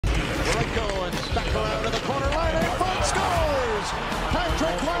let go and back around in the corner. Laine in front, scores!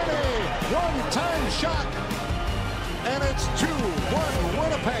 Patrik Laine, one-time shot. And it's 2-1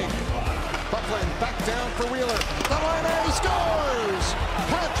 Winnipeg. Buckland back down for Wheeler. The Laine scores!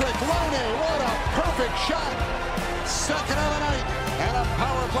 Patrik Laine, what a perfect shot. Second of the night. And a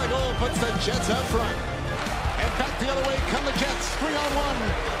power play goal puts the Jets out front. And back the other way come the Jets,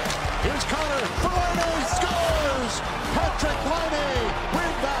 3-on-1. Here's Connor, Laine scores! Patrik Laine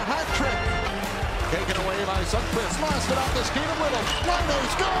with the hat trick. Taken away by Sundqvist, lost it off the skate of Whittle. Laine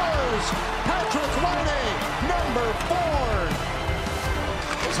scores! Patrik Laine, number 4.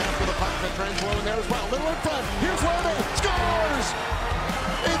 Goes after the puck, Pietrangelo in there as well. Little in front, here's Laine, scores!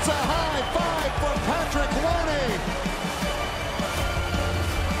 It's a high five for Patrik Laine.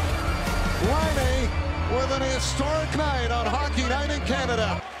 Laine with an historic night on Hockey Night in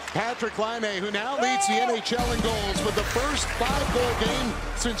Canada. Patrik Laine, who now leads the NHL in goals with the first 5-goal game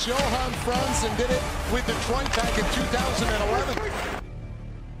since Johan Franzen did it with Detroit back in 2011.